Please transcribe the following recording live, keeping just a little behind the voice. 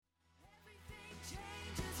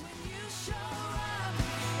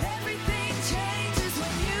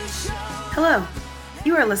Hello,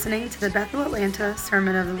 you are listening to the Bethel Atlanta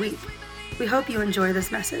Sermon of the Week. We hope you enjoy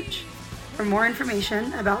this message. For more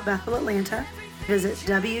information about Bethel Atlanta, visit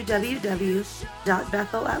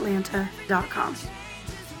www.bethelatlanta.com.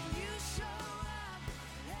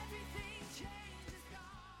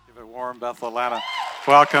 Give it warm, Bethel Atlanta.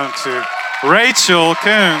 Welcome to Rachel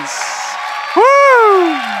Coons.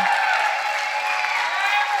 Woo!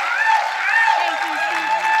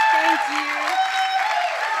 Thank you.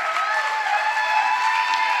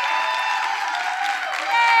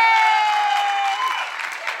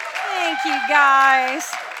 Thank you,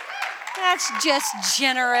 guys. That's just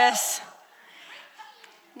generous.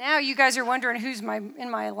 Now you guys are wondering who's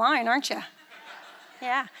in my line, aren't you?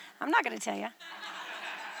 Yeah, I'm not going to tell you.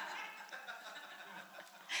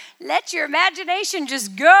 Let your imagination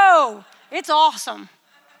just go. It's awesome.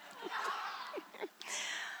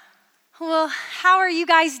 Well, how are you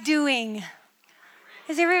guys doing?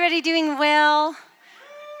 Is everybody doing well?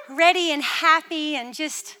 Ready and happy and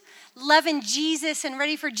just loving Jesus and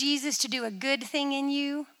ready for Jesus to do a good thing in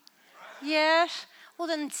you? Yes? Well,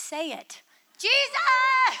 then say it.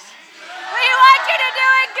 Jesus! We want you to do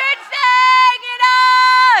a good thing in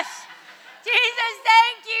us! Jesus,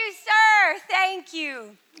 thank you, sir. Thank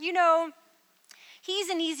you. You know, he's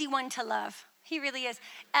an easy one to love. He really is.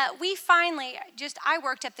 I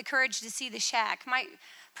worked up the courage to see the shack. My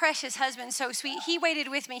precious husband, so sweet. He waited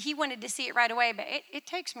with me. He wanted to see it right away, but it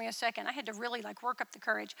takes me a second. I had to really work up the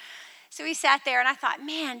courage. So he sat there and I thought,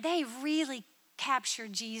 man, they really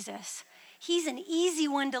captured Jesus. He's an easy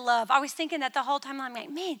one to love. I was thinking that the whole time. I'm like,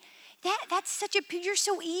 man, that's you're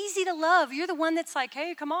so easy to love. You're the one that's like,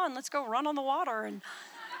 hey, come on, let's go run on the water. And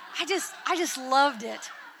I just loved it.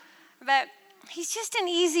 But he's just an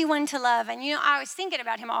easy one to love. And, you know, I was thinking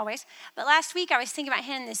about him always. But last week I was thinking about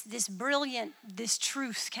him, this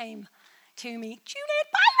truth came to me. Judith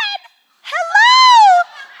Byron, hello!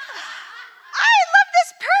 I love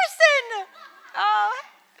this person. Oh,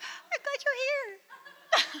 I'm glad you're here.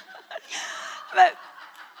 But,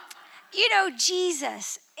 you know,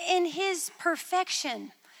 Jesus in his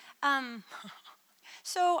perfection.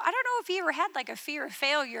 So I don't know if he ever had a fear of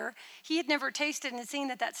failure. He had never tasted and seen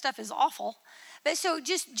that stuff is awful. But so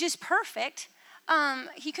just perfect.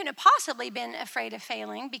 He couldn't have possibly been afraid of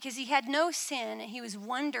failing because he had no sin. And he was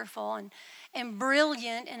wonderful and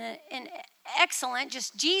brilliant and excellent.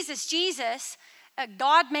 Just Jesus, a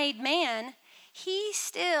God-made man. He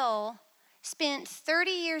still spent 30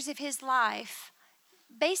 years of his life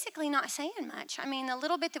basically not saying much. I mean, the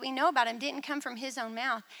little bit that we know about him didn't come from his own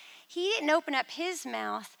mouth. He didn't open up his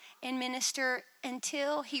mouth and minister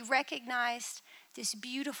until he recognized this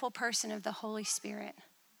beautiful person of the Holy Spirit.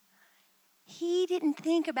 He didn't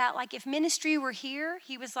think about, if ministry were here,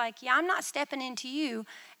 he was like, yeah, I'm not stepping into you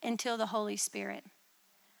until the Holy Spirit.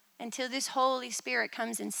 Until this Holy Spirit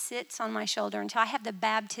comes and sits on my shoulder, until I have the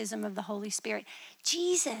baptism of the Holy Spirit.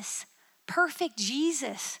 Jesus, perfect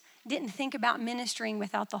Jesus, didn't think about ministering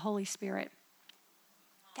without the Holy Spirit.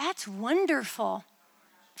 That's wonderful.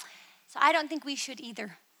 So I don't think we should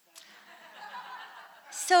either.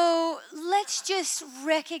 So let's just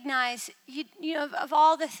recognize, of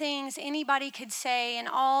all the things anybody could say and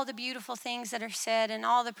all the beautiful things that are said and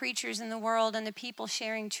all the preachers in the world and the people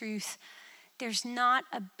sharing truth, there's not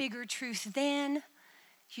a bigger truth than,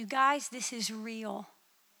 you guys, this is real.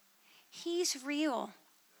 He's real.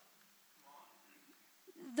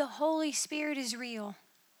 The Holy Spirit is real.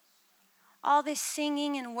 All this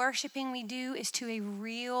singing and worshiping we do is to a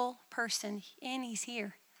real person, and he's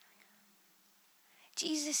here.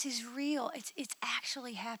 Jesus is real. It's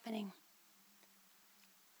actually happening.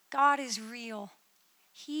 God is real.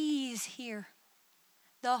 He's here.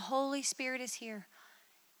 The Holy Spirit is here.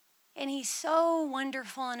 And he's so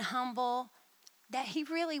wonderful and humble that he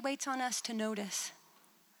really waits on us to notice.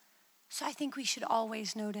 So I think we should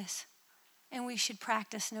always notice. And we should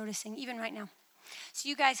practice noticing, even right now. So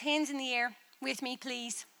you guys, hands in the air with me,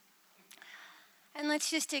 please. And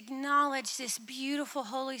let's just acknowledge this beautiful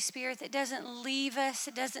Holy Spirit that doesn't leave us,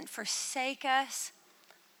 it doesn't forsake us.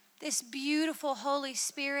 This beautiful Holy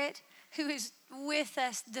Spirit who is with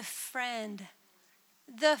us, the friend,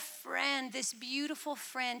 this beautiful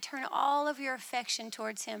friend. Turn all of your affection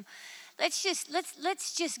towards him. Let's just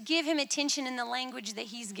give him attention in the language that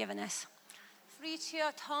he's given us.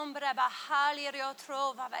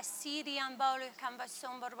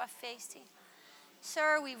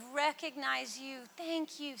 Sir, we recognize you.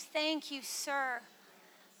 Thank you, sir.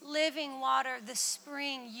 Living water, the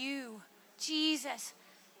spring, you, Jesus.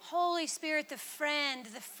 Holy Spirit, the friend.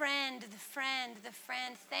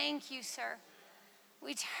 Thank you, sir.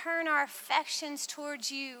 We turn our affections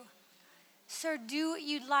towards you. Sir, do what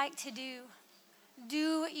you'd like to do.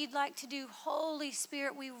 Do what you'd like to do. Holy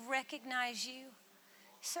Spirit, we recognize you.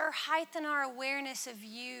 Sir, heighten our awareness of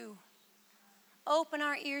you. Open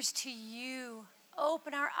our ears to you.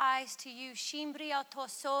 Open our eyes to you.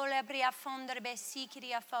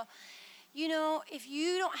 You know, if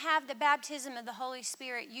you don't have the baptism of the Holy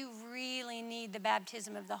Spirit, you really need the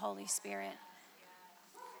baptism of the Holy Spirit.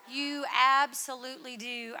 You absolutely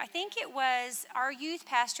do. I think it was our youth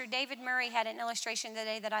pastor, David Murray, had an illustration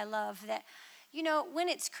today that I love, that, you know, when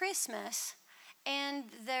it's Christmas and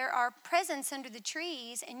there are presents under the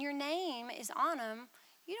trees and your name is on them,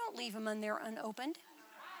 you don't leave them in there unopened.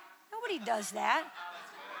 Nobody does that.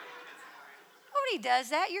 Nobody does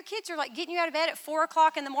that. Your kids are like getting you out of bed at 4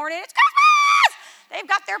 o'clock in the morning. It's Christmas! They've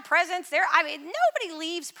got their presents there. I mean, nobody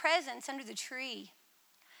leaves presents under the tree.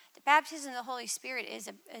 The baptism of the Holy Spirit is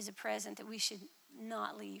a present that we should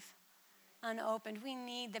not leave unopened. We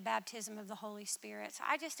need the baptism of the Holy Spirit. So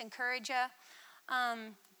I just encourage you,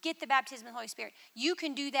 get the baptism of the Holy Spirit. You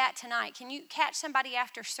can do that tonight. Can you catch somebody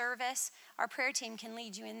after service? Our prayer team can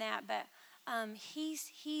lead you in that. But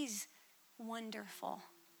he's wonderful.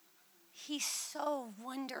 He's so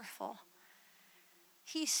wonderful.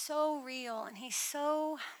 He's so real, and he's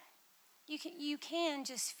so... You can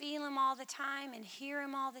just feel him all the time and hear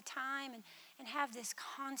him all the time and have this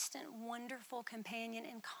constant, wonderful companion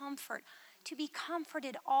and comfort. To be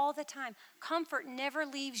comforted all the time. Comfort never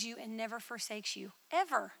leaves you and never forsakes you,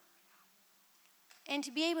 ever. And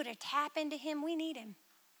to be able to tap into him, we need him.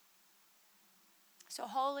 So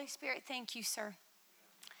Holy Spirit, thank you, sir.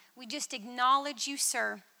 We just acknowledge you,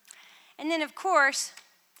 sir. And then, of course,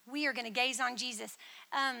 we are going to gaze on Jesus.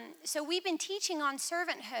 So we've been teaching on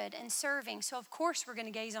servanthood and serving. So, of course, we're going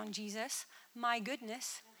to gaze on Jesus. My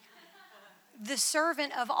goodness. The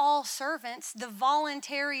servant of all servants, the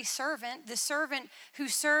voluntary servant, the servant who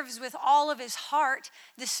serves with all of his heart,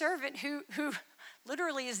 the servant who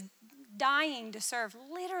literally is dying to serve,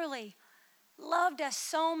 literally loved us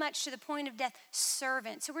so much to the point of death,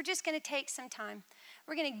 servant. So we're just going to take some time.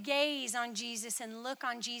 We're going to gaze on Jesus and look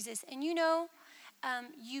on Jesus. And you know,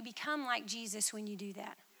 you become like Jesus when you do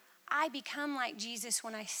that. I become like Jesus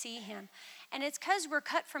when I see him. And it's because we're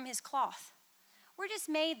cut from his cloth. We're just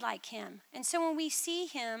made like him. And so when we see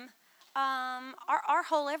him, our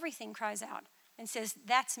whole everything cries out and says,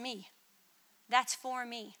 that's me. That's for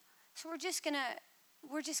me. So we're just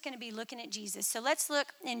gonna be looking at Jesus. So let's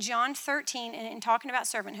look in John 13 and talking about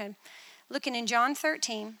servanthood. Looking in John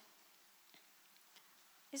 13.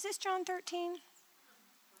 Is this John 13?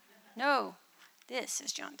 No. This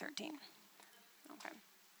is John 13. Okay.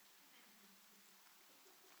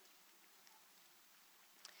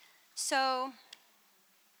 So,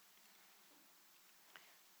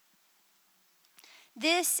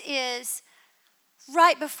 this is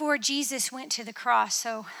right before Jesus went to the cross.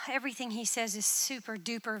 So, everything he says is super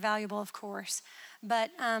duper valuable, of course.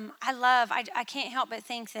 But I can't help but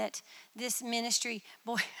think that this ministry,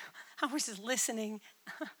 boy, I was just listening.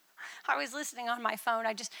 I was listening on my phone.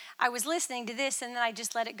 I was listening to this, and then I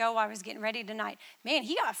just let it go while I was getting ready tonight. Man,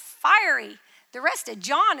 he got fiery. The rest of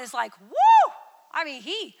John is like, woo! I mean,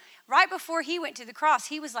 right before he went to the cross,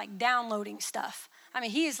 he was like downloading stuff. I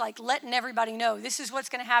mean, he is like letting everybody know, this is what's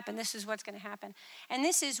going to happen, this is what's going to happen. And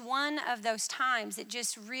this is one of those times that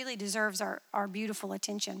just really deserves our beautiful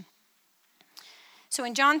attention. So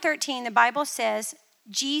in John 13, the Bible says,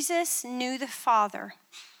 Jesus knew the Father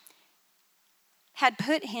had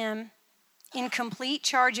put him in complete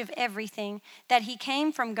charge of everything, that he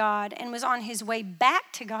came from God and was on his way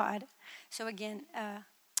back to God. So again,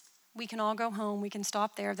 we can all go home. We can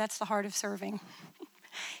stop there. That's the heart of serving.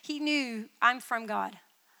 He knew, I'm from God,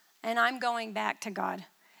 and I'm going back to God,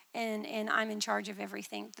 and I'm in charge of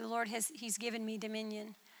everything. The Lord he's given me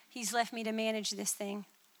dominion. He's left me to manage this thing.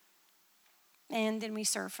 And then we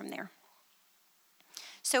serve from there.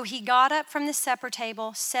 So he got up from the supper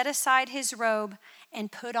table, set aside his robe,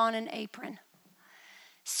 and put on an apron.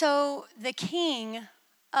 So the king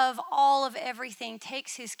of all of everything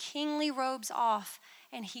takes his kingly robes off,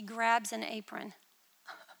 and he grabs an apron.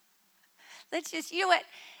 Let's just, you know what?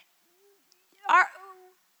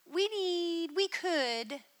 We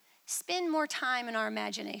could spend more time in our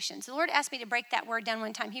imaginations. The Lord asked me to break that word down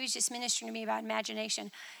one time. He was just ministering to me about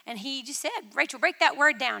imagination. And he just said, Rachel, break that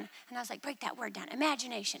word down. And I was like, break that word down.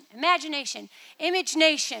 Imagination, image nation,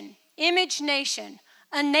 image nation,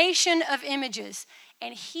 a nation of images.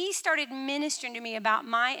 And he started ministering to me about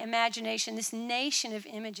my imagination, this nation of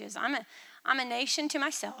images. I'm a nation to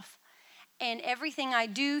myself. And everything I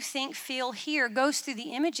do, think, feel, hear goes through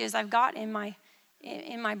the images I've got in my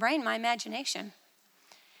brain, my imagination.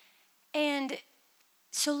 And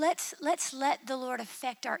So let's let the Lord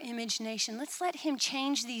affect our imagination. Let's let him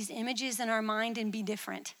change these images in our mind and be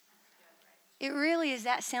different. It really is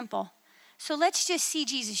that simple. So let's just see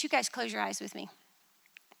Jesus. You guys close your eyes with me.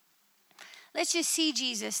 Let's just see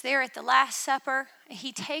Jesus there at the Last Supper.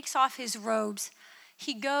 He takes off his robes.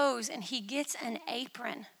 He goes and he gets an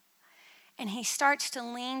apron. And he starts to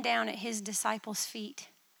lean down at his disciples' feet.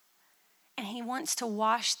 And he wants to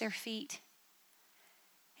wash their feet.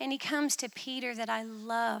 And he comes to Peter that I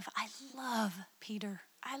love. I love Peter.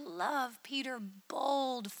 I love Peter,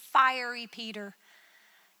 bold, fiery Peter.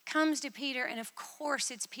 Comes to Peter, and of course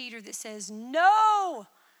it's Peter that says, no,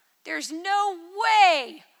 there's no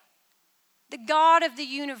way the God of the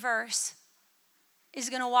universe is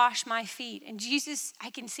going to wash my feet. And Jesus, I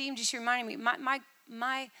can see him just reminding me,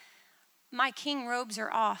 my king robes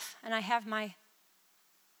are off, and I have my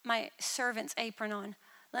servant's apron on.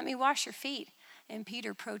 Let me wash your feet. And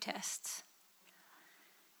Peter protests.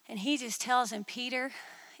 And he just tells him, Peter,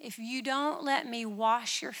 if you don't let me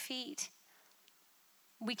wash your feet,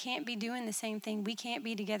 we can't be doing the same thing. We can't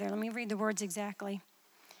be together. Let me read the words exactly.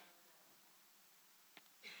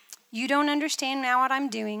 You don't understand now what I'm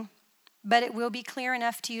doing, but it will be clear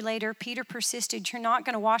enough to you later. Peter persisted, you're not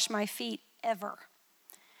going to wash my feet ever.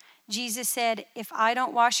 Jesus said, if I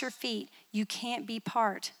don't wash your feet, you can't be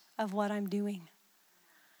part of what I'm doing.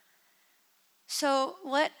 So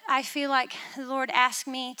what I feel like the Lord asked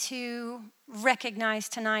me to recognize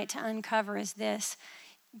tonight, to uncover, is this.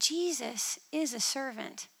 Jesus is a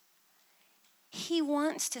servant. He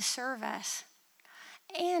wants to serve us.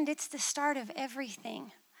 And it's the start of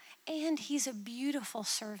everything. And he's a beautiful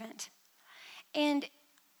servant. And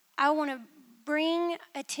I want to bring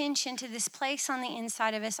attention to this place on the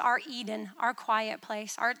inside of us, our Eden, our quiet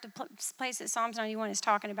place, the place that Psalms 91 is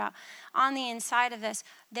talking about, on the inside of us,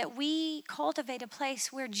 that we cultivate a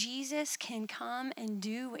place where Jesus can come and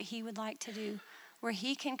do what he would like to do, where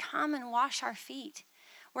he can come and wash our feet,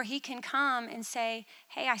 where he can come and say,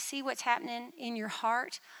 hey, I see what's happening in your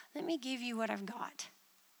heart. Let me give you what I've got.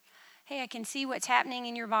 Hey, I can see what's happening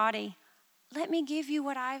in your body. Let me give you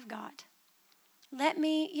what I've got.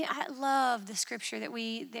 I love the scripture that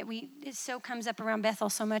it so comes up around Bethel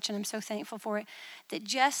so much, and I'm so thankful for it, that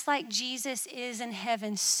just like Jesus is in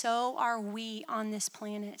heaven, so are we on this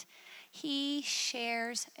planet. He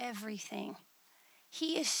shares everything.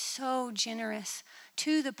 He is so generous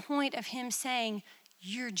to the point of him saying,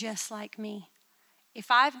 you're just like me.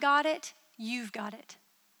 If I've got it, you've got it.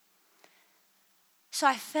 So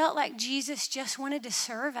I felt like Jesus just wanted to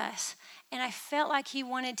serve us. And I felt like he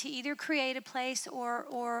wanted to either create a place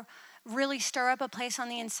or really stir up a place on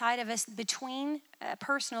the inside of us, a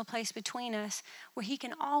personal place between us, where he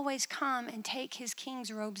can always come and take his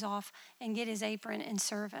king's robes off and get his apron and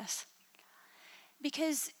serve us.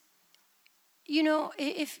 Because,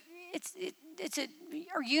 if it's a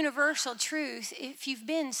universal truth, if you've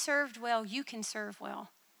been served well, you can serve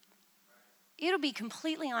well. It'll be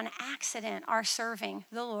completely on accident, our serving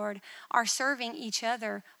the Lord, our serving each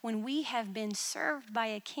other, when we have been served by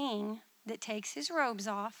a king that takes his robes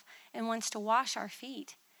off and wants to wash our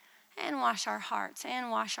feet and wash our hearts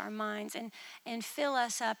and wash our minds and fill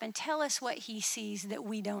us up and tell us what he sees that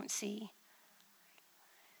we don't see.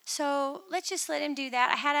 So let's just let him do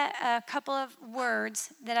that. I had a couple of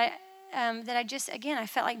words that I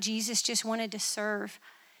felt like Jesus just wanted to serve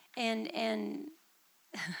and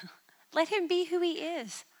let him be who he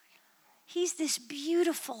is. He's this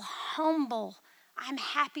beautiful, humble, I'm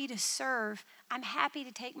happy to serve, I'm happy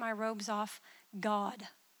to take my robes off God.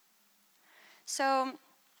 So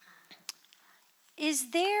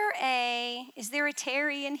is there a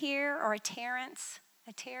Terry in here, or a Terrence?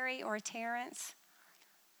 A Terry or a Terrence?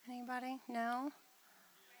 Anybody? No?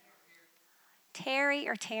 Terry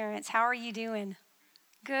or Terrence, how are you doing?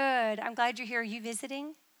 Good. I'm glad you're here. Are you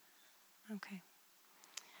visiting? Okay.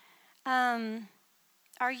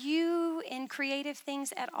 Are you in creative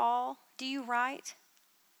things at all? Do you write?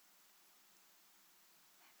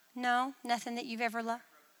 No? Nothing that you've ever loved?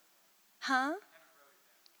 Huh?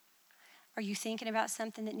 Are you thinking about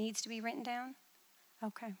something that needs to be written down?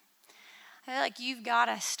 Okay. I feel like you've got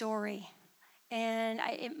a story. And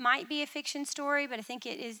it might be a fiction story, but I think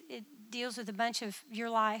it deals with a bunch of your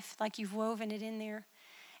life, like you've woven it in there.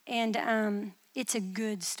 And it's a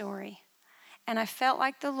good story. And I felt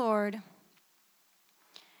like the Lord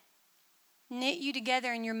knit you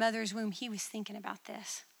together in your mother's womb. He was thinking about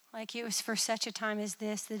this. Like it was for such a time as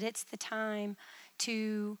this, that it's the time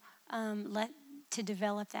to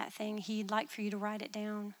develop that thing. He'd like for you to write it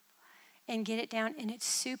down and get it down. And it's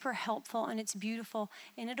super helpful and it's beautiful.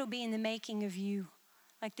 And it'll be in the making of you.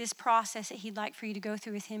 Like this process that he'd like for you to go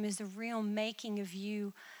through with him is the real making of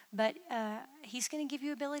you. But he's going to give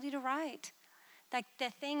you ability to write. Like the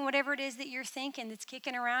thing, whatever it is that you're thinking that's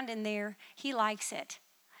kicking around in there, he likes it.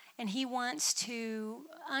 And he wants to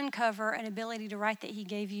uncover an ability to write that he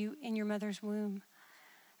gave you in your mother's womb.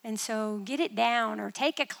 And so get it down or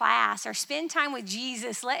take a class or spend time with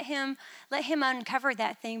Jesus. Let him uncover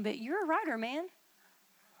that thing. But you're a writer, man.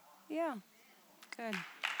 Yeah. Good.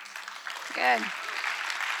 Good.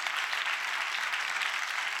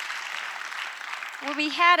 Well, we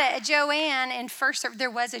had a Joanne in first service.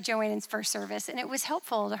 There was a Joanne in first service, and it was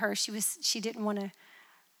helpful to her. She didn't want to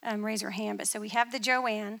raise her hand, but so we have the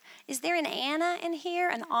Joanne. Is there an Anna in here?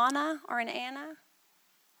 An Anna or an Anna?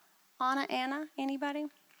 Anna? Anybody?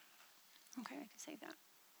 Okay, I can say that.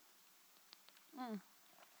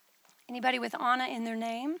 Anybody with Anna in their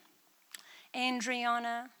name?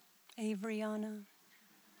 Andriana, Avriana.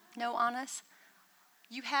 No Annas?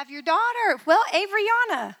 You have your daughter. Well,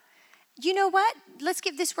 Avriana. You know what? Let's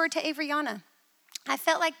give this word to Avriana. I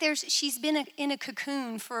felt like she's been in a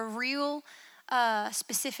cocoon for a real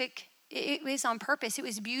specific, it was on purpose. It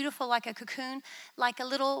was beautiful like a cocoon, like a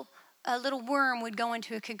little worm would go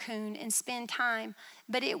into a cocoon and spend time.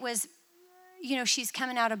 But it was, she's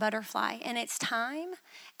coming out a butterfly and it's time.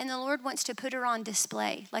 And the Lord wants to put her on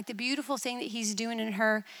display. Like the beautiful thing that he's doing in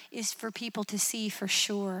her is for people to see for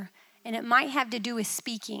sure. And it might have to do with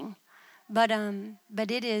speaking, but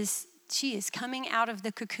she is coming out of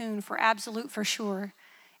the cocoon for absolute, for sure.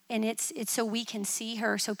 And it's so we can see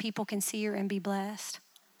her, so people can see her and be blessed.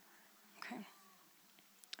 Okay.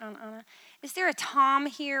 Anna. Is there a Tom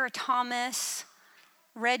here, a Thomas?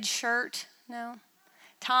 Red shirt? No?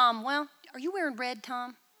 Tom, well, are you wearing red,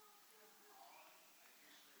 Tom?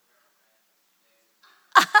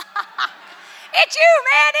 It's you,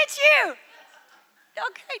 man, it's you.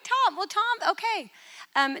 Okay, Tom. Well, Tom, okay.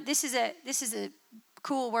 This is a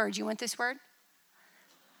cool word. You want this word?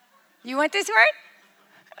 You want this word?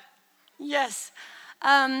 Yes.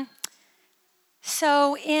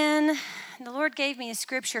 So the Lord gave me a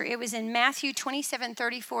scripture. It was in Matthew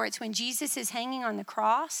 27:34. It's when Jesus is hanging on the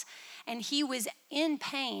cross and he was in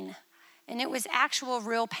pain. And it was actual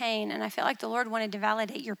real pain. And I felt like the Lord wanted to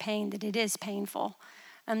validate your pain, that it is painful,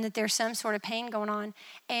 that there's some sort of pain going on.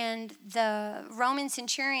 And the Roman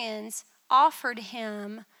centurions offered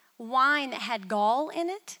him wine that had gall in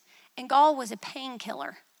it, and gall was a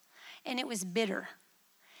painkiller, and it was bitter.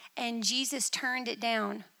 And Jesus turned it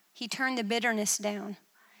down. He turned the bitterness down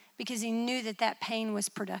because he knew that pain was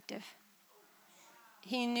productive.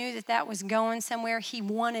 He knew that was going somewhere. He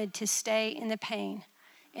wanted to stay in the pain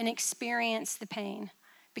and experience the pain,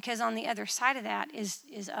 because on the other side of that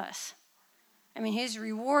is us. I mean, his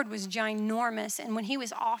reward was ginormous, and when he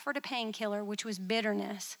was offered a painkiller, which was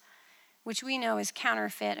bitterness, which we know is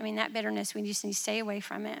counterfeit. I mean, that bitterness, we just need to stay away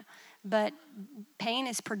from it. But pain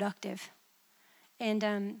is productive.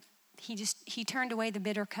 And he turned away the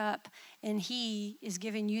bitter cup, and he is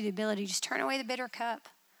giving you the ability to just turn away the bitter cup.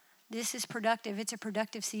 This is productive. It's a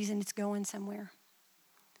productive season. It's going somewhere.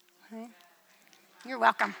 Okay? You're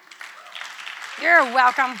welcome. You're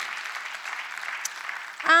welcome.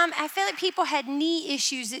 I feel like people had knee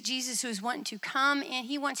issues that Jesus was wanting to come, and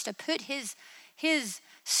he wants to put his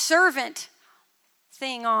servant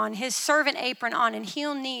thing on, his servant apron on, and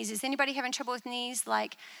heal knees. Is anybody having trouble with knees?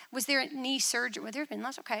 Like, was there a knee surgery? Well, there have been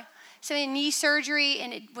lots. Okay. So in knee surgery,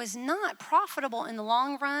 and it was not profitable in the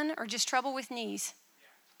long run, or just trouble with knees?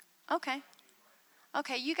 Okay.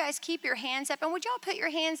 Okay, you guys keep your hands up. And would y'all put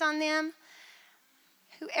your hands on them?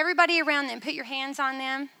 Everybody around them, put your hands on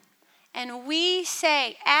them. And we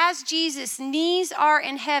say, as Jesus' knees are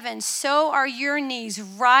in heaven, so are your knees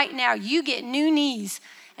right now. You get new knees.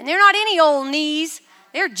 And they're not any old knees.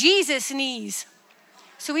 They're Jesus' knees.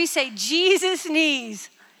 So we say, Jesus' knees.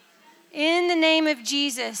 In the name of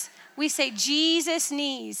Jesus, we say, Jesus'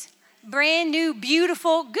 knees. Brand new,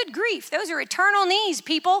 beautiful, good grief. Those are eternal knees,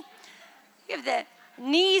 people. You have the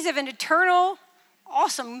knees of an eternal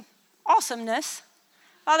awesomeness.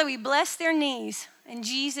 Father, we bless their knees in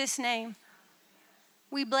Jesus' name.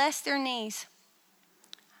 We bless their knees.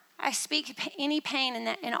 I speak any pain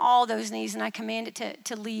in all those knees, and I command it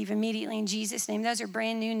to leave immediately in Jesus' name. Those are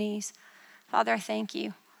brand new knees. Father, I thank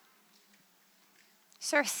you.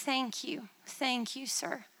 Sir, thank you. Thank you,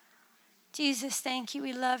 sir. Jesus, thank you.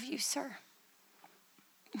 We love you, sir.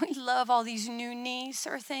 We love all these new knees,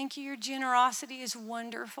 sir. Thank you. Your generosity is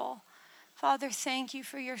wonderful. Father, thank you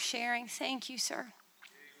for your sharing. Thank you, sir.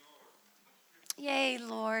 Yay,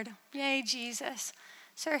 Lord. Yay, Jesus.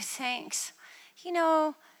 Sir, thanks. You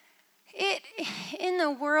know, in the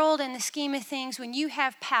world and the scheme of things, when you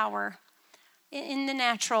have power, in the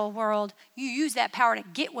natural world, you use that power to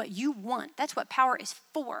get what you want. That's what power is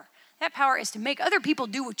for. That power is to make other people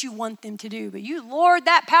do what you want them to do. But you lord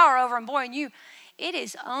that power over them, boy, and it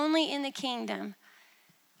is only in the kingdom.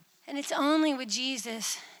 And it's only with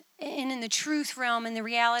Jesus and in the truth realm, in the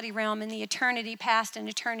reality realm, in the eternity past and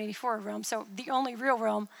eternity forward realm. So the only real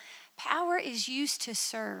realm, power is used to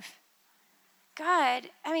serve. God,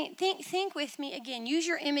 think with me again. Use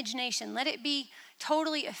your imagination. Let it be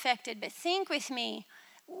totally affected. But think with me,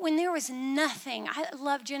 when there was nothing. I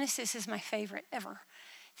love Genesis is my favorite ever.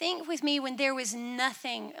 Think with me when there was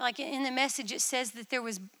nothing. Like in the Message, it says that there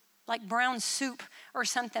was like brown soup or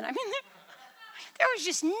something. There was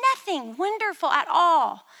just nothing wonderful at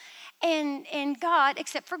all. And God,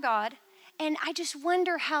 except for God, and I just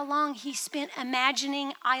wonder how long he spent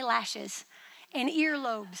imagining eyelashes and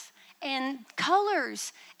earlobes and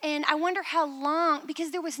colors. And I wonder how long, because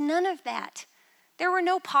there was none of that. There were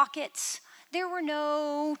no pockets. There were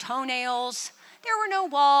no toenails. There were no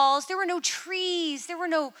walls. There were no trees. There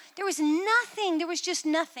was nothing. There was just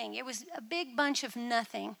nothing. It was a big bunch of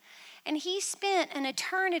nothing. And he spent an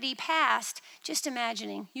eternity past just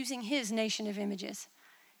imagining, using his nation of images.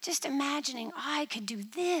 Just imagining, I could do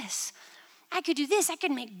this. I could do this. I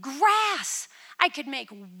could make grass. I could make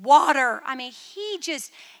water.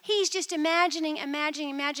 He's just imagining.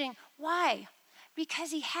 Why? Because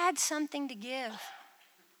he had something to give.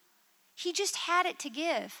 He just had it to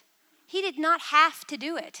give. He did not have to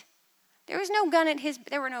do it. There was no gun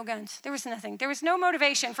there were no guns. There was nothing. There was no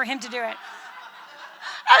motivation for him to do it.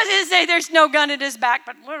 I was going to say there's no gun at his back,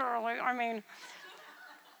 but literally,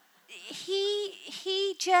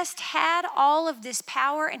 he just had all of this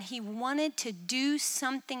power and he wanted to do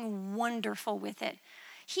something wonderful with it.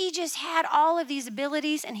 He just had all of these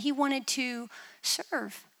abilities and he wanted to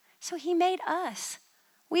serve. So he made us.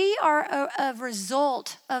 We are a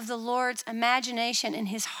result of the Lord's imagination and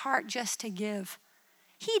his heart just to give.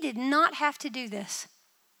 He did not have to do this.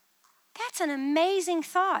 That's an amazing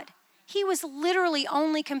thought. He was literally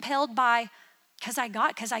only compelled by, because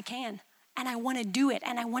I can. And I want to do it,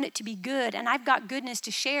 and I want it to be good, and I've got goodness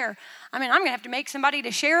to share. I'm going to have to make somebody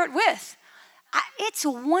to share it with. It's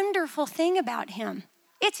a wonderful thing about him.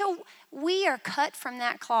 We are cut from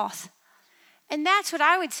that cloth. And that's what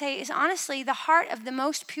I would say is honestly the heart of the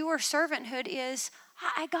most pure servanthood is,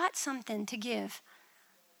 I got something to give.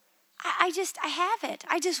 I have it.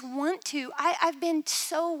 I just want to. I've been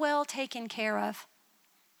so well taken care of.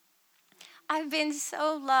 I've been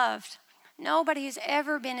so loved. Nobody has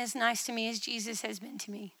ever been as nice to me as Jesus has been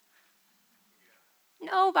to me.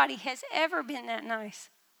 Nobody has ever been that nice.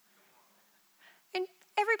 And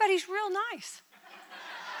everybody's real nice.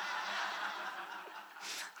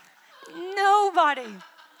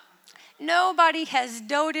 Nobody has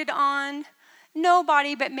doted on.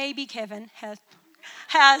 Nobody, but maybe Kevin,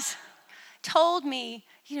 has told me,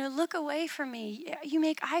 look away from me. You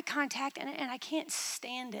make eye contact and I can't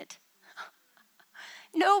stand it.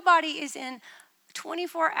 Nobody is in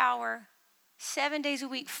 24-hour, 7 days a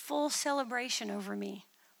week, full celebration over me.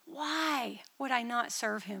 Why would I not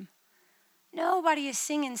serve him? Nobody is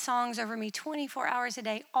singing songs over me 24 hours a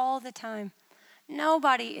day, all the time.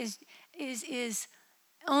 Nobody is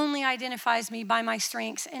only identifies me by my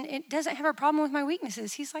strengths, and it doesn't have a problem with my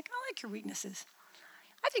weaknesses. He's like, I like your weaknesses.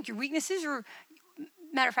 I think your weaknesses are,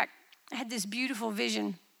 matter of fact, I had this beautiful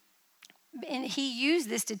vision. And he used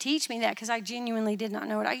this to teach me that because I genuinely did not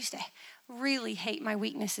know it. I used to really hate my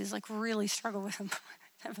weaknesses, like really struggle with them.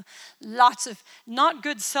 Have lots of not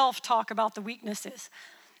good self-talk about the weaknesses.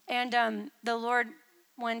 And the Lord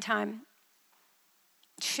one time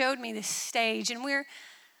showed me this stage, and we're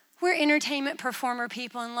entertainment performer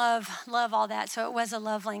people and love all that. So it was a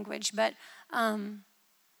love language, but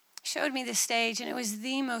showed me this stage, and it was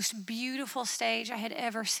the most beautiful stage I had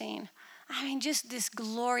ever seen. Just this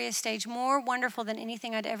glorious stage, more wonderful than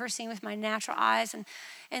anything I'd ever seen with my natural eyes,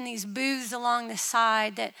 and these booths along the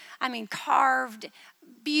side that, carved,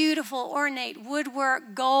 beautiful, ornate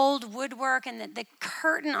woodwork, gold woodwork, and the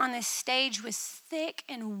curtain on this stage was thick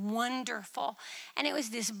and wonderful. And it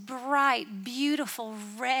was this bright, beautiful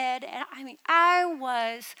red. And I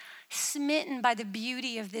was smitten by the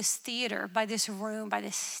beauty of this theater, by this room, by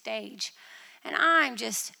this stage. And I'm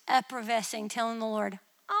just effervescing, telling the Lord,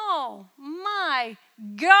 oh my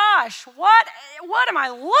gosh, what am I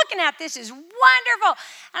looking at? This is wonderful.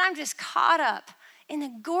 And I'm just caught up in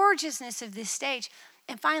the gorgeousness of this stage.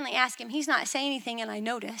 And finally ask him, he's not saying anything, and I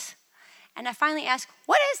notice. And I finally ask,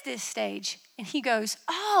 what is this stage? And he goes,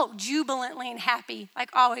 oh, jubilantly and happy, like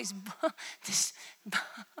always, this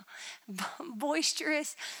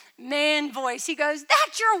boisterous man voice. He goes,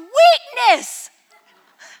 that's your weakness.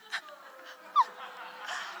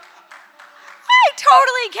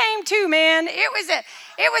 totally came to, man.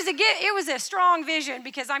 It was a strong vision,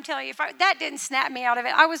 because I'm telling you, that didn't snap me out of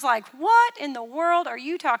it. I was like, what in the world are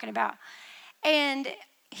you talking about? And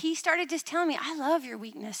he started just telling me, I love your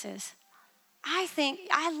weaknesses. I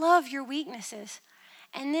love your weaknesses.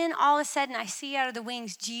 And then all of a sudden, I see out of the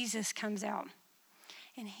wings, Jesus comes out.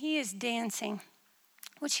 And he is dancing.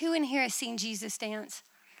 Which, who in here has seen Jesus dance?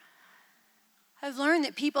 I've learned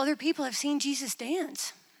that other people have seen Jesus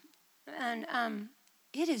dance. And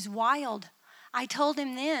it is wild. I told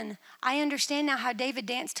him then, I understand now how David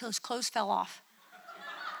danced till his clothes fell off.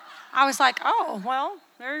 I was like, oh, well,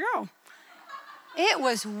 there you go. It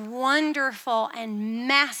was wonderful and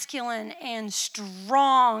masculine and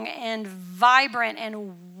strong and vibrant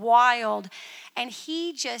and wild. And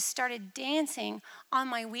he just started dancing on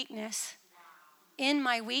my weakness, in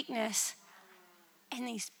my weakness.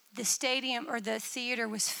 And the stadium or the theater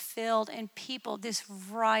was filled, and people, this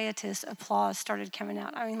riotous applause started coming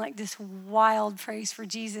out. I mean, like this wild praise for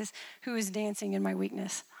Jesus, who was dancing in my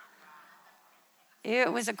weakness.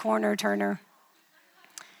 It was a corner turner.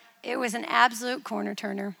 It was an absolute corner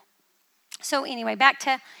turner. So anyway, back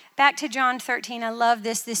to John 13. I love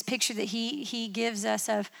this picture that he gives us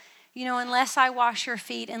of, unless I wash your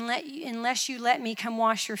feet, unless you let me come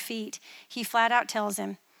wash your feet, he flat out tells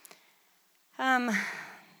him,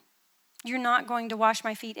 you're not going to wash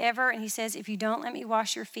my feet ever. And he says, if you don't let me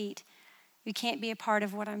wash your feet, you can't be a part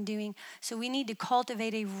of what I'm doing. So we need to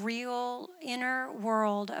cultivate a real inner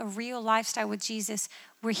world, a real lifestyle with Jesus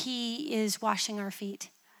where he is washing our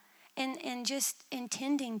feet. And just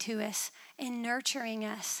intending to us and nurturing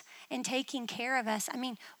us and taking care of us. I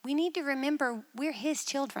mean, we need to remember we're his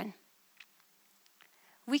children.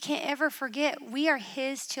 We can't ever forget we are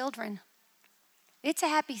his children. It's a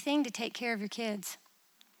happy thing to take care of your kids.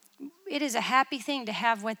 It is a happy thing to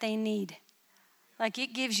have what they need. Like,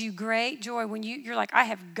 it gives you great joy when you're like, I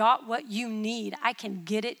have got what you need. I can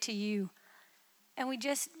get it to you. And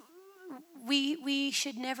we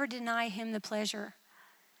should never deny him the pleasure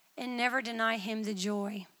and never deny him the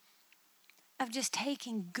joy of just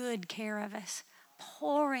taking good care of us,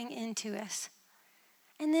 pouring into us,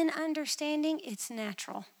 and then understanding it's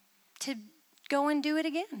natural to go and do it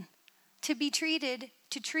again, to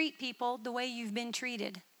treat people the way you've been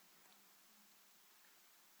treated.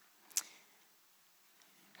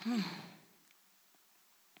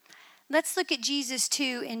 Let's look at Jesus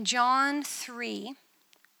too in John 3.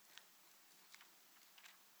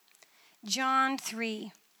 John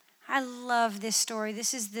 3. I love this story.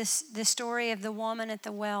 This is the story of the woman at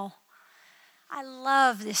the well. I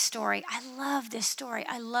love this story. I love this story.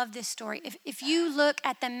 If you look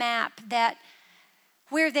at the map that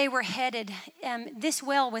where they were headed, this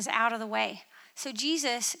well was out of the way. So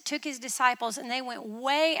Jesus took his disciples and they went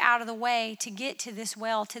way out of the way to get to this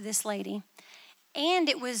well, to this lady. And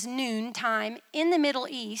it was noon time in the Middle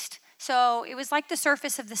East. So it was like the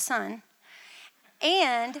surface of the sun.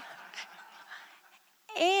 And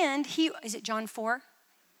is it John 4?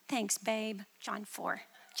 Thanks, babe. John 4.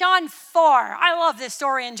 John 4. I love this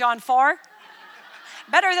story in John 4.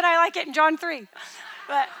 Better than I like it in John 3.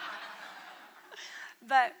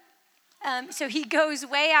 So he goes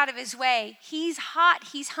way out of his way. He's hot,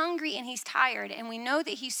 he's hungry, and he's tired. And we know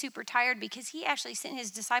that he's super tired because he actually sent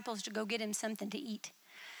his disciples to go get him something to eat.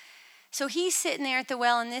 So he's sitting there at the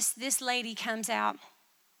well, and this lady comes out.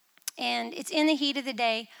 And it's in the heat of the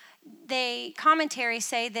day. Commentaries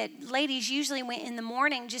say that ladies usually went in the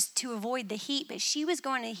morning just to avoid the heat, but she was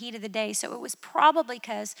going in the heat of the day. So it was probably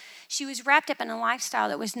because she was wrapped up in a lifestyle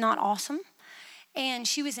that was not awesome. And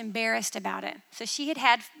she was embarrassed about it. So she had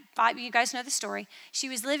 5, you guys know the story. She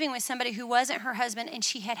was living with somebody who wasn't her husband, and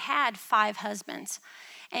she had 5 husbands.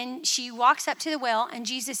 And she walks up to the well, and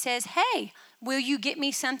Jesus says, hey, will you get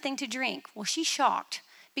me something to drink? Well, she's shocked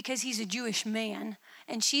because he's a Jewish man,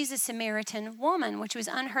 and she's a Samaritan woman, which was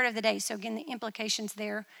unheard of the day. So again, the implications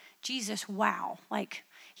there, Jesus, wow. Like,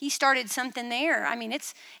 he started something there. I mean,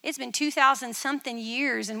 it's been 2,000 something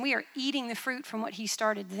years, and we are eating the fruit from what he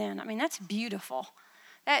started then. I mean, that's beautiful.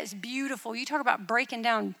 That is beautiful. You talk about breaking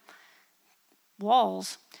down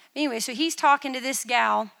walls. Anyway, so he's talking to this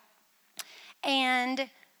gal, and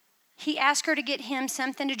he asked her to get him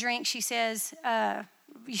something to drink. She says,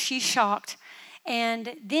 she's shocked.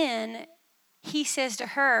 And then he says to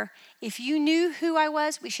her, if you knew who I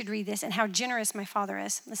was, we should read this, and how generous my Father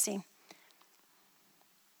is. Let's see.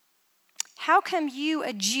 How come you,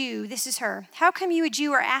 a Jew, this is her, how come you, a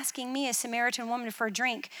Jew, are asking me, a Samaritan woman, for a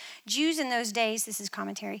drink? Jews in those days, this is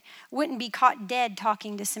commentary, wouldn't be caught dead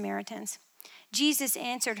talking to Samaritans. Jesus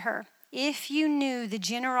answered her, if you knew the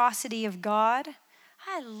generosity of God,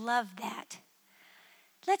 I love that.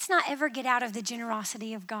 let's not ever get out of the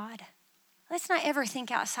generosity of God. Let's not ever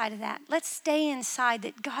think outside of that. Let's stay inside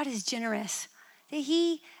that God is generous. That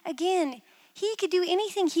he could do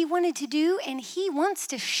anything he wanted to do, and he wants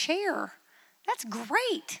to share. That's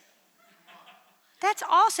great. That's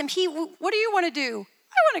awesome. What do you want to do?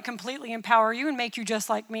 I want to completely empower you and make you just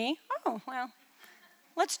like me. Oh, well,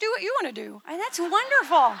 let's do what you want to do. And that's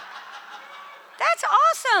wonderful. That's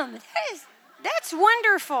awesome. That's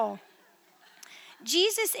wonderful.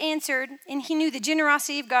 Jesus answered, and he knew the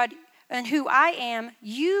generosity of God and who I am.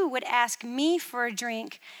 You would ask me for a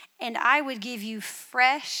drink, and I would give you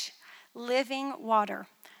fresh, living water.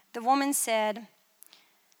 The woman said,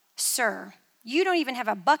 Sir, you don't even have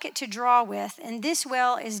a bucket to draw with, and this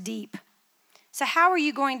well is deep. So how are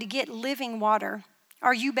you going to get living water?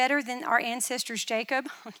 Are you better than our ancestors, Jacob?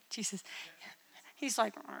 Jesus. He's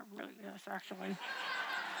like, yes, actually.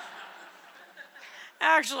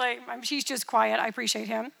 Actually, he's just quiet. I appreciate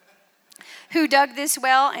him. Who dug this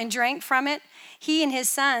well and drank from it? He and his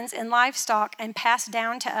sons and livestock, and passed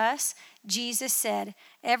down to us. Jesus said,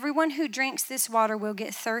 everyone who drinks this water will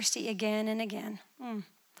get thirsty again and again.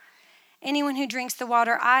 Anyone who drinks the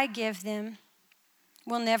water I give them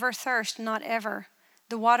will never thirst, not ever.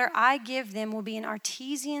 The water I give them will be an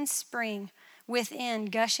artesian spring within,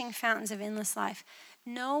 gushing fountains of endless life.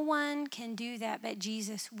 No one can do that but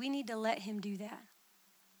Jesus. We need to let him do that.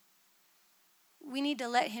 We need to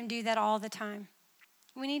let him do that all the time.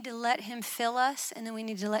 We need to let him fill us, and then we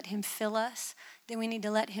need to let him fill us. Then we need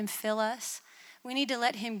to let him fill us. We need to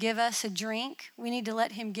let him give us a drink. We need to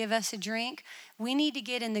let him give us a drink. We need to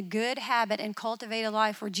get in the good habit and cultivate a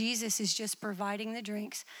life where Jesus is just providing the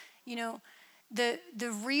drinks. You know, the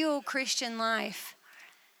real Christian life.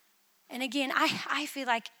 And again, I feel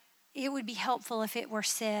like it would be helpful if it were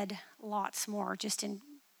said lots more just in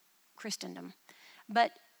Christendom.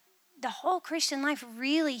 But the whole Christian life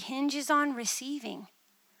really hinges on receiving,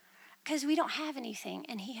 because we don't have anything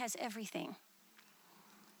and he has everything.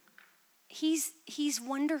 He's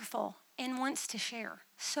wonderful and wants to share.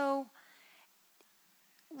 So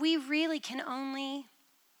we really can only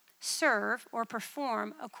serve or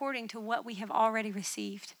perform according to what we have already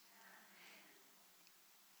received.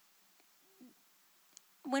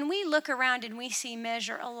 When we look around and we see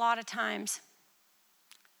measure, a lot of times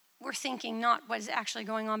we're thinking not what is actually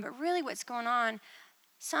going on, but really what's going on.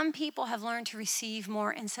 Some people have learned to receive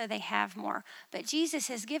more, and so they have more. But Jesus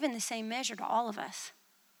has given the same measure to all of us.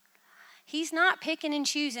 He's not picking and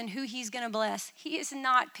choosing who he's going to bless. He is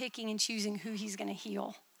not picking and choosing who he's going to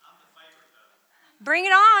heal. Bring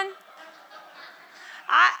it on.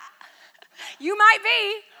 You might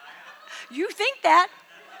be. You think that.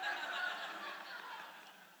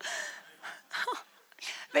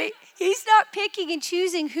 But he's not picking and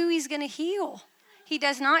choosing who he's going to heal. He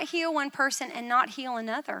does not heal one person and not heal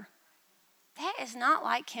another. That is not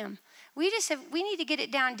like him. We need to get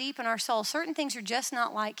it down deep in our soul. Certain things are just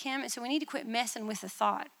not like him, and so we need to quit messing with the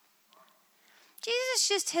thought. Jesus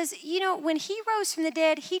just has, when he rose from the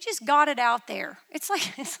dead, he just got it out there. It's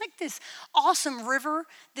like this awesome river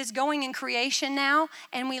that's going in creation now,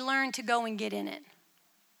 and we learn to go and get in it.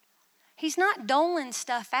 He's not doling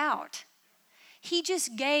stuff out. He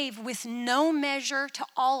just gave with no measure to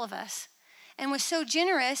all of us, and was so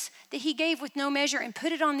generous that he gave with no measure and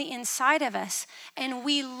put it on the inside of us, and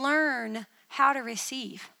we learn how to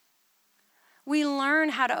receive. We learn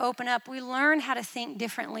how to open up. We learn how to think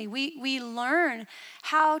differently. We learn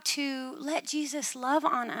how to let Jesus love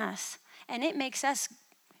on us, and it makes us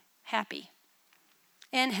happy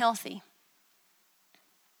and healthy.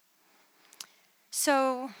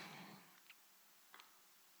 So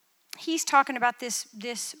he's talking about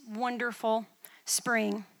this wonderful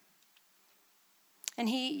spring. And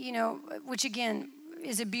he, which again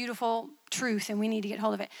is a beautiful truth, and we need to get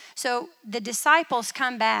hold of it. So the disciples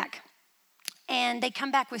come back, and they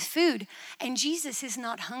come back with food, and Jesus is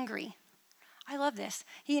not hungry. I love this.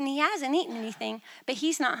 He hasn't eaten anything, but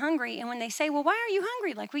he's not hungry. And when they say, well, why are you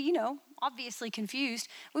hungry? Like, well, obviously confused.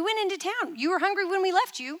 We went into town. You were hungry when we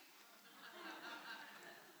left you.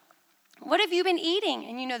 What have you been eating?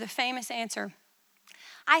 And the famous answer,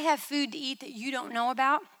 I have food to eat that you don't know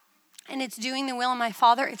about, and it's doing the will of my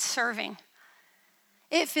Father. It's serving.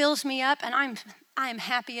 It fills me up, and I'm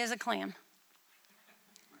happy as a clam.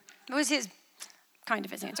 It was his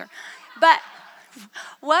answer. But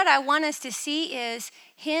what I want us to see is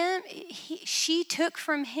she took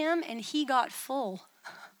from him, and he got full.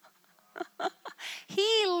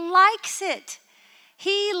 He likes it.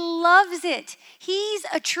 He loves it. He's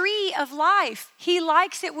a tree of life. He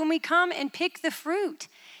likes it when we come and pick the fruit.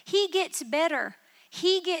 He gets better.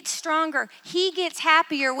 He gets stronger. He gets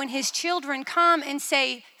happier when his children come and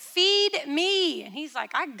say, feed me. And he's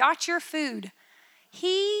like, I got your food.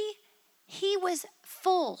 He was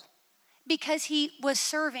full because he was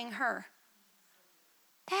serving her.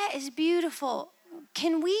 That is beautiful.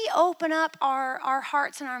 Can we open up our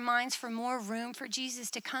hearts and our minds for more room for Jesus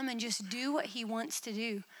to come and just do what he wants to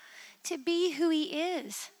do? To be who he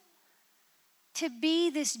is. To be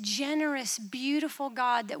this generous, beautiful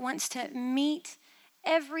God that wants to meet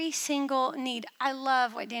every single need. I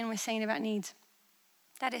love what Dan was saying about needs.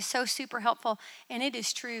 That is so super helpful, and it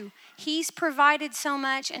is true. He's provided so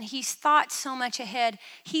much, and he's thought so much ahead.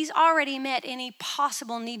 He's already met any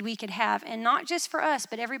possible need we could have, and not just for us,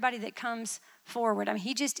 but everybody that comes forward. I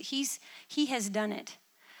mean, he has done it.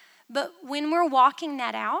 But when we're walking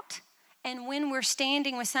that out, and when we're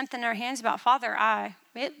standing with something in our hands about, Father,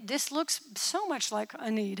 this looks so much like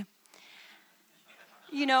a need.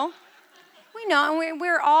 You know, we know, and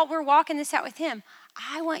we're walking this out with him.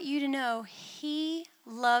 I want you to know he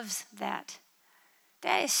loves that.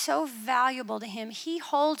 That is so valuable to him. He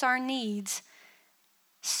holds our needs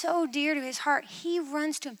so dear to his heart. He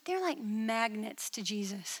runs to them. They're like magnets to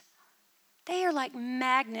Jesus. They are like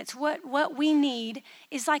magnets. What we need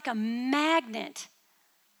is like a magnet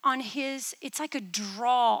on his, it's like a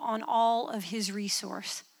draw on all of his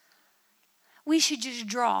resource. We should just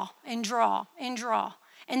draw and draw and draw.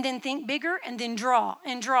 And then think bigger, and then draw,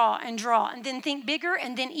 and draw, and draw. And then think bigger,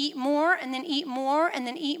 and then eat more, and then eat more, and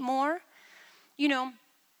then eat more. You know,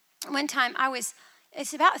 one time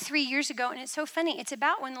it's about 3 years ago, and it's so funny. It's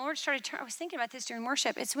about when the Lord started, I was thinking about this during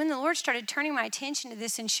worship. It's when the Lord started turning my attention to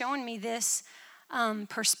this and showing me this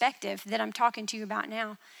perspective that I'm talking to you about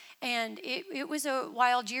now. And it was a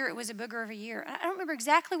wild year. It was a booger of a year. I don't remember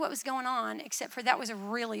exactly what was going on, except for that was a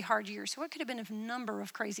really hard year. So it could have been a number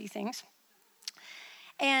of crazy things.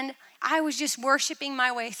 And I was just worshiping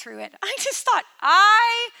my way through it. I just thought,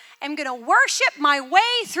 I am going to worship my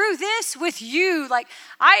way through this with you. Like,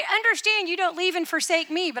 I understand you don't leave and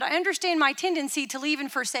forsake me, but I understand my tendency to leave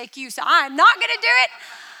and forsake you. So I'm not going to do it.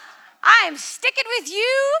 I am sticking with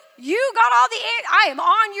you. You got all I am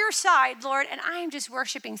on your side, Lord. And I am just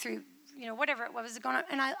worshiping through, whatever it was going on.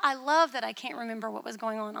 And I love that I can't remember what was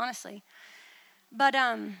going on, honestly. But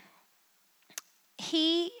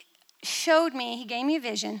he gave me a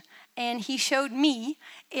vision, and he showed me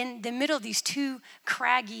in the middle of these two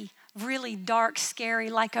craggy, really dark, scary,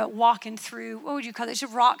 like a walking through, what would you call it? There's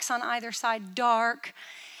rocks on either side, dark.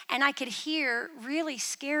 And I could hear really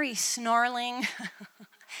scary snarling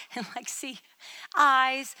and see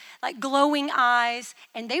eyes, like glowing eyes,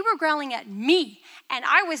 and they were growling at me, and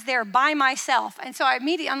I was there by myself. And so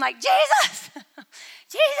I'm like, Jesus,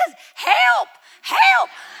 Jesus, help,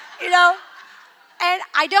 And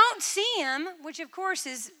I don't see him, which of course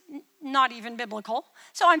is not even biblical.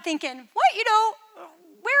 So I'm thinking,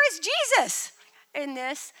 where is Jesus in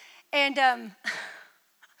this? And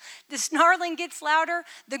the snarling gets louder,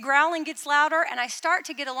 the growling gets louder, and I start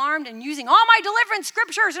to get alarmed and using all my deliverance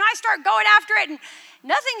scriptures, and I start going after it, and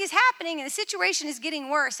nothing is happening, and the situation is getting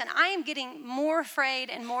worse, and I am getting more afraid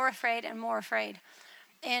and more afraid and more afraid,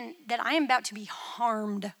 and that I am about to be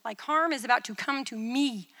harmed, like harm is about to come to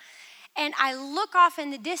me. And I look off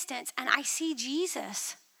in the distance, and I see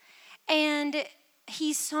Jesus, and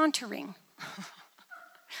he's sauntering.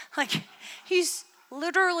 He's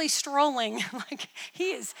literally strolling.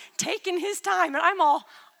 He is taking his time, and I'm all,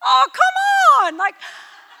 oh, come on. I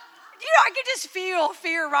could just feel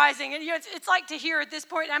fear rising. And it's like to hear at this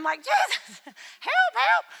point, and I'm like, Jesus,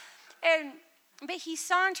 help. But he's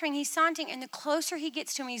sauntering, and the closer he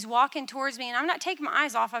gets to me, he's walking towards me, and I'm not taking my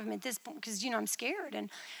eyes off of him at this point because, I'm scared.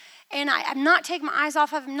 And I'm not taking my eyes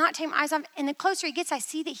off of him, And the closer he gets, I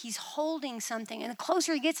see that he's holding something. And the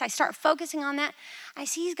closer he gets, I start focusing on that. I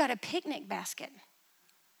see he's got a picnic basket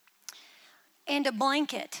and a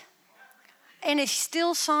blanket. And is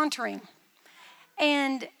still sauntering.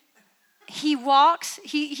 And he walks,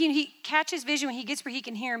 he catches vision when he gets where he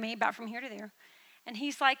can hear me, about from here to there. And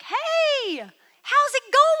he's like, hey, how's it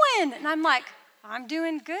going? And I'm like, I'm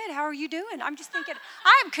doing good. How are you doing? I'm just thinking,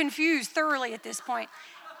 I'm confused thoroughly at this point.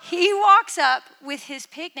 He walks up with his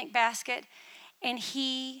picnic basket and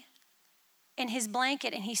his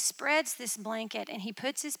blanket, and he spreads this blanket, and he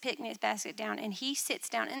puts his picnic basket down, and he sits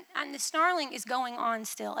down, and the snarling is going on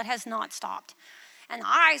still. It has not stopped. And the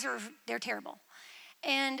eyes they're terrible.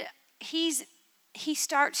 And he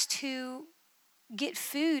starts to get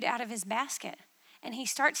food out of his basket, and he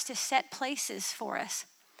starts to set places for us.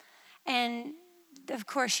 And of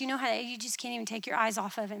course, you know how you just can't even take your eyes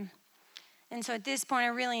off of him. And so at this point, I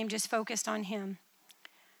really am just focused on him.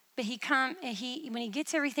 But when he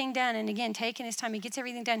gets everything done, and again, taking his time, he gets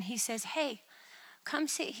everything done, he says, hey, come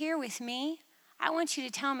sit here with me. I want you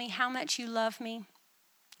to tell me how much you love me.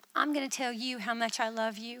 I'm going to tell you how much I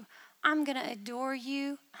love you. I'm going to adore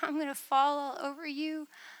you. I'm going to fall all over you.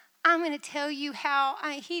 I'm going to tell you how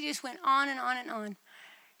he just went on and on and on.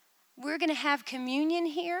 We're going to have communion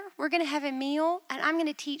here. We're going to have a meal, and I'm going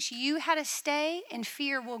to teach you how to stay, and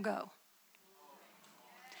fear will go.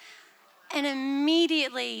 And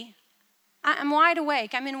immediately, I'm wide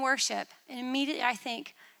awake. I'm in worship. And immediately I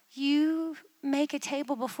think, you make a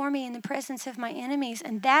table before me in the presence of my enemies,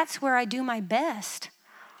 and that's where I do my best.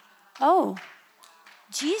 Oh,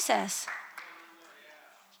 Jesus.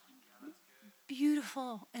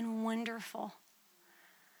 Beautiful and wonderful.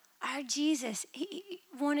 Our Jesus, he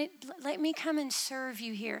wanted, let me come and serve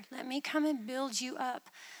you here. Let me come and build you up.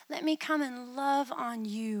 Let me come and love on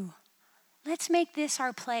you. Let's make this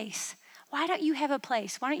our place. Why don't you have a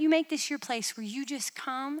place? Why don't you make this your place where you just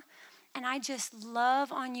come and I just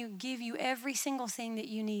love on you, give you every single thing that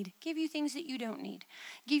you need, give you things that you don't need,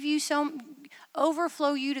 give you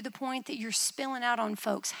overflow you to the point that you're spilling out on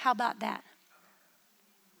folks. How about that?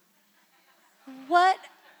 What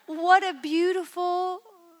a beautiful,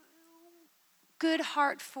 good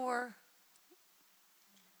heart for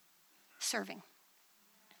serving.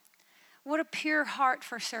 What a pure heart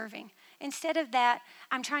for serving. Instead of that,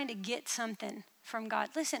 I'm trying to get something from God.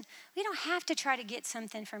 Listen, we don't have to try to get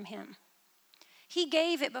something from him. He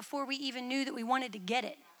gave it before we even knew that we wanted to get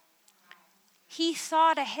it. He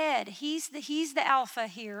thought ahead. He's the alpha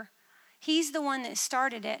here. He's the one that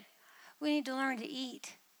started it. We need to learn to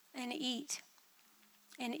eat and eat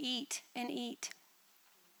and eat and eat.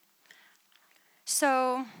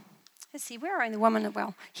 So, let's see, where are the woman?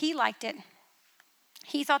 Well, he liked it.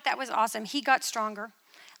 He thought that was awesome. He got stronger.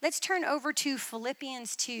 Let's turn over to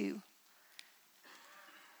Philippians 2,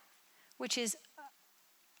 which is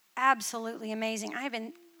absolutely amazing. I have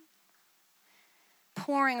been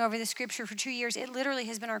poring over the scripture for 2 years. It literally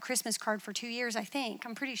has been our Christmas card for 2 years, I think.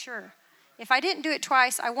 I'm pretty sure. If I didn't do it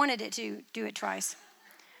twice, I wanted it to do it twice.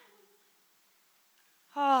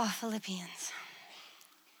 Oh, Philippians.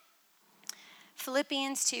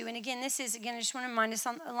 Philippians 2, and again, this is, I just want to remind us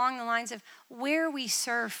along the lines of where we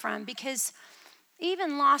serve from, because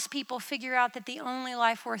even lost people figure out that the only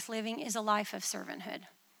life worth living is a life of servanthood.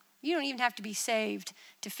 You don't even have to be saved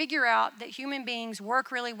to figure out that human beings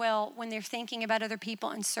work really well when they're thinking about other people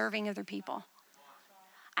and serving other people.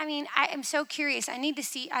 I mean, I am so curious.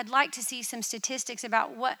 I'd like to see some statistics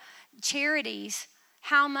about what charities,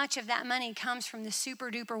 how much of that money comes from the super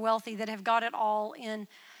duper wealthy that have got it all in.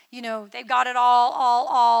 You know, they've got it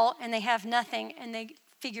all, and they have nothing, and they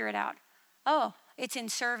figure it out. Oh, it's in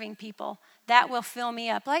serving people. That will fill me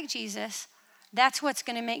up like Jesus. That's what's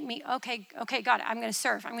going to make me, okay, God, I'm going to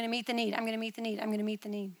serve. I'm going to meet the need. I'm going to meet the need. I'm going to meet the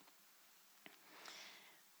need.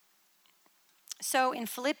 So in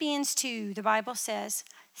Philippians 2, the Bible says,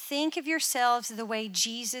 think of yourselves the way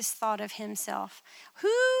Jesus thought of himself. Who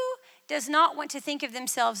does not want to think of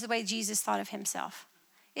themselves the way Jesus thought of himself?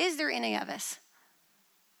 Is there any of us?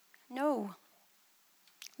 No.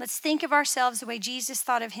 Let's think of ourselves the way Jesus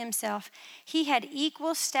thought of himself. He had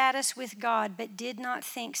equal status with God, but did not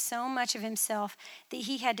think so much of himself that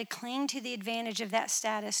he had to cling to the advantage of that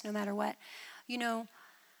status no matter what. You know,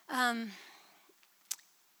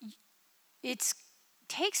 it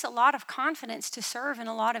takes a lot of confidence to serve in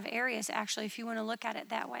a lot of areas, actually, if you want to look at it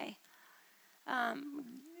that way.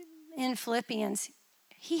 In Philippians,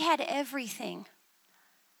 he had everything.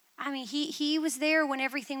 I mean, he was there when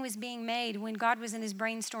everything was being made, when God was in his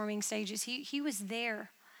brainstorming stages. He was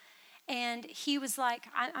there. And he was like,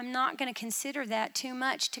 I'm not going to consider that too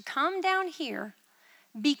much. To come down here,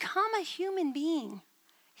 become a human being,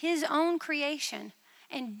 his own creation,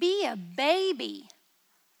 and be a baby.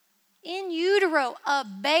 In utero, a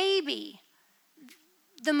baby.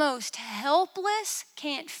 The most helpless,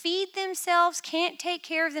 can't feed themselves, can't take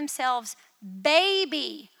care of themselves,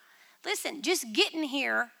 baby. Listen, just getting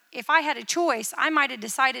here, if I had a choice, I might have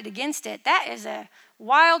decided against it. That is a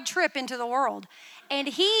wild trip into the world. And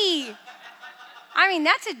it's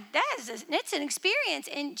an experience.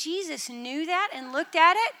 And Jesus knew that and looked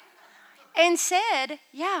at it and said,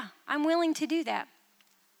 yeah, I'm willing to do that.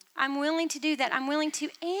 I'm willing to do that. I'm willing to.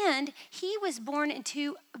 And he was born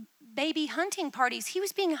into baby hunting parties. He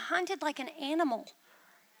was being hunted like an animal.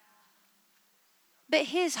 But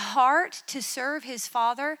his heart to serve his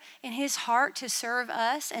Father and his heart to serve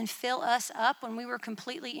us and fill us up when we were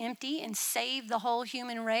completely empty and save the whole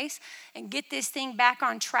human race and get this thing back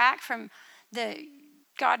on track from the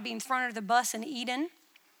God being thrown under the bus in Eden,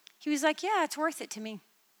 he was like, yeah, it's worth it to me.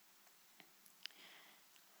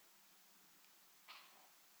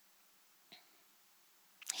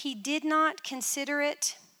 he did not consider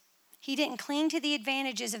it. He didn't cling to the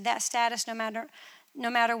advantages of that status no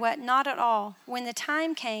matter what, not at all. When the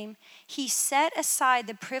time came, he set aside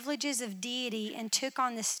the privileges of deity and took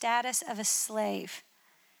on the status of a slave,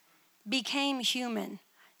 became human.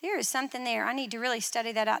 There is something there. I need to really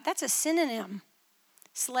study that out. That's a synonym,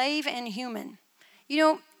 slave and human.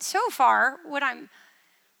 So far, what I'm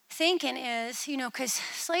thinking is, because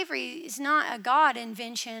slavery is not a God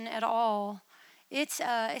invention at all. It's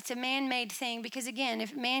a man-made thing because, again,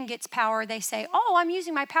 if man gets power, they say, oh, I'm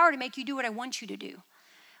using my power to make you do what I want you to do.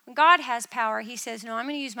 When God has power, he says, no, I'm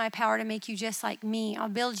going to use my power to make you just like me. I'll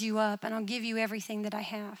build you up, and I'll give you everything that I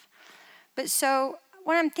have. But so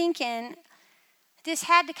what I'm thinking, this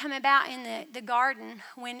had to come about in the garden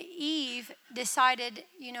when Eve decided,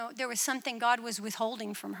 there was something God was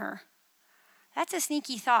withholding from her. That's a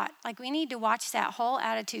sneaky thought. Like, we need to watch that whole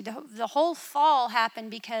attitude. The whole fall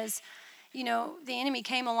happened because the enemy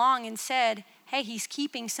came along and said, hey, he's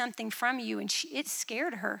keeping something from you. And it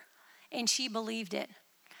scared her. And she believed it,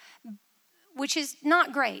 which is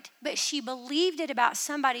not great. But she believed it about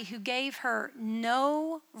somebody who gave her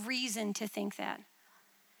no reason to think that.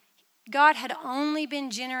 God had only been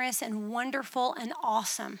generous and wonderful and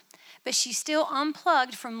awesome. But she still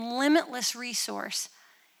unplugged from limitless resource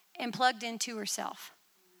and plugged into herself,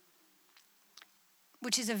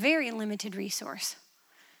 which is a very limited resource.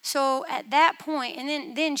 So at that point,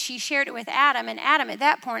 and then she shared it with Adam, and Adam at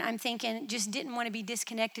that point, I'm thinking, just didn't want to be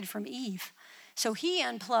disconnected from Eve. So he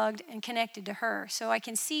unplugged and connected to her. So I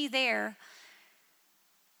can see there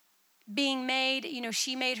being made,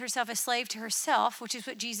 she made herself a slave to herself, which is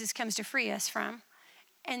what Jesus comes to free us from,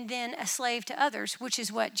 and then a slave to others, which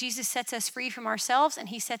is what Jesus sets us free from ourselves, and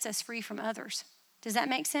he sets us free from others. Does that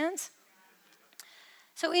make sense?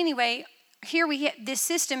 So anyway, here this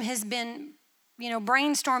system has been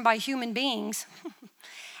brainstormed by human beings.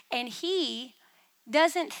 And he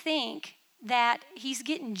doesn't think that he's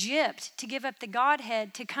getting gypped to give up the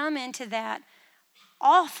Godhead to come into that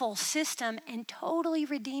awful system and totally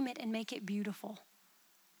redeem it and make it beautiful.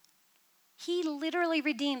 He literally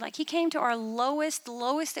redeemed, like he came to our lowest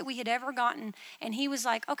that we had ever gotten. And he was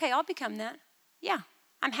like, okay, I'll become that. Yeah,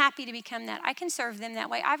 I'm happy to become that. I can serve them that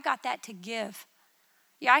way. I've got that to give.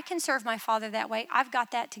 Yeah, I can serve my Father that way. I've got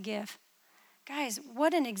that to give. Guys,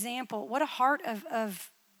 what an example. What a heart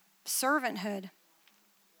of servanthood.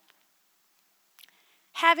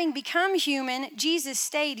 Having become human, Jesus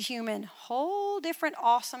stayed human. Whole different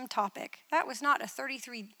awesome topic. That was not a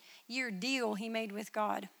 33-year deal he made with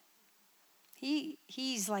God.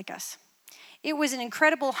 He's like us. It was an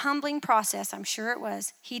incredible humbling process, I'm sure it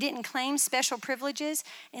was. He didn't claim special privileges.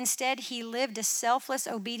 Instead, he lived a selfless,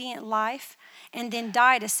 obedient life and then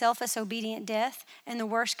died a selfless, obedient death, and the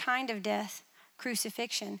worst kind of death,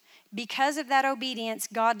 crucifixion. Because of that obedience,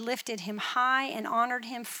 God lifted him high and honored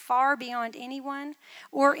him far beyond anyone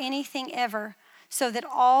or anything ever, so that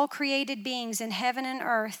all created beings in heaven and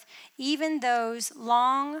earth, even those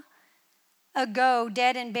long ago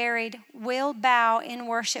dead and buried, will bow in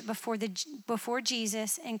worship before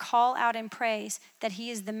Jesus and call out in praise that he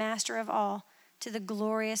is the master of all, to the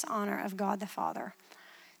glorious honor of God the Father.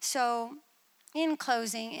 So, in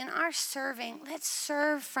closing, in our serving, let's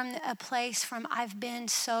serve from a place from I've been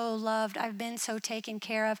so loved, I've been so taken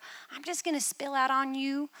care of. I'm just going to spill out on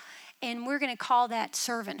you, and we're going to call that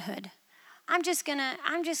servanthood. I'm just gonna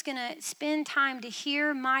spend time to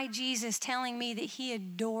hear my Jesus telling me that he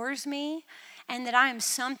adores me and that I am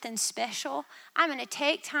something special. I'm going to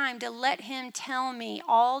take time to let him tell me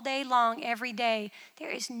all day long, every day, there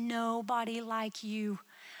is nobody like you.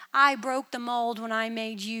 I broke the mold when I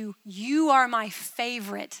made you. You are my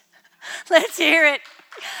favorite. Let's hear it.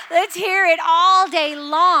 Let's hear it all day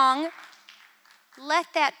long. Let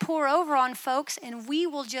that pour over on folks, and we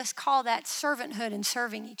will just call that servanthood and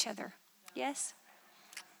serving each other. Yes?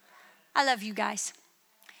 I love you guys.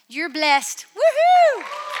 You're blessed. Woohoo!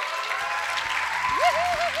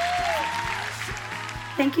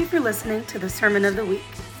 Thank you for listening to the Sermon of the Week.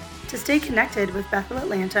 To stay connected with Bethel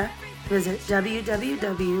Atlanta, visit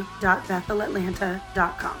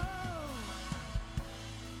www.bethelatlanta.com.